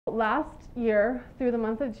Last year, through the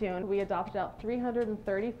month of June, we adopted out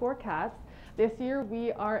 334 cats. This year,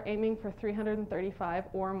 we are aiming for 335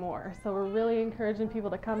 or more. So we're really encouraging people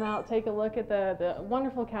to come out, take a look at the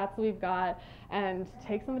wonderful cats we've got, and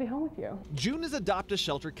take somebody home with you. June is Adopt a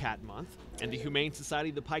Shelter Cat Month, and the Humane Society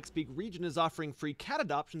of the Pikes Peak Region is offering free cat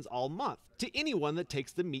adoptions all month to anyone that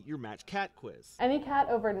takes the Meet Your Match cat quiz. Any cat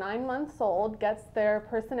over 9 months old gets their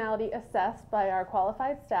personality assessed by our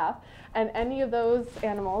qualified staff, and any of those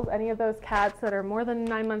animals, any of those cats that are more than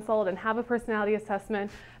 9 months old and have a personality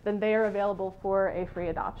assessment, then they are available for a free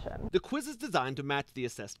adoption. The quiz is designed to match the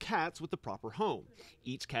assessed cats with the proper home.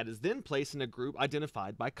 Each cat is then placed in a group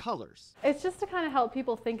identified by colors. It's just to kind of help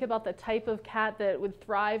people think about the type of cat that would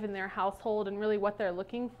thrive in their household and really what they're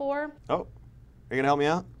looking for. Oh, are you gonna help me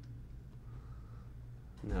out?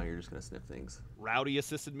 No, you're just gonna sniff things. Rowdy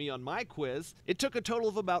assisted me on my quiz. It took a total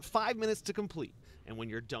of about 5 minutes to complete. And when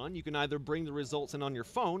you're done, you can either bring the results in on your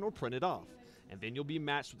phone or print it off. And then you'll be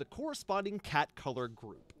matched with a corresponding cat color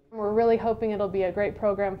group. We're really hoping it'll be a great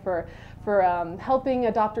program for helping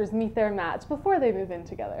adopters meet their match before they move in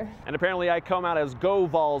together. And apparently I come out as Go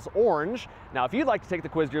Vols Orange. Now if you'd like to take the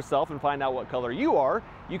quiz yourself and find out what color you are,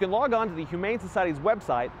 you can log on to the Humane Society's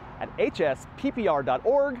website at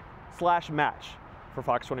hsppr.org/match. For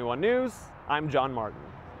Fox 21 News, I'm John Martin.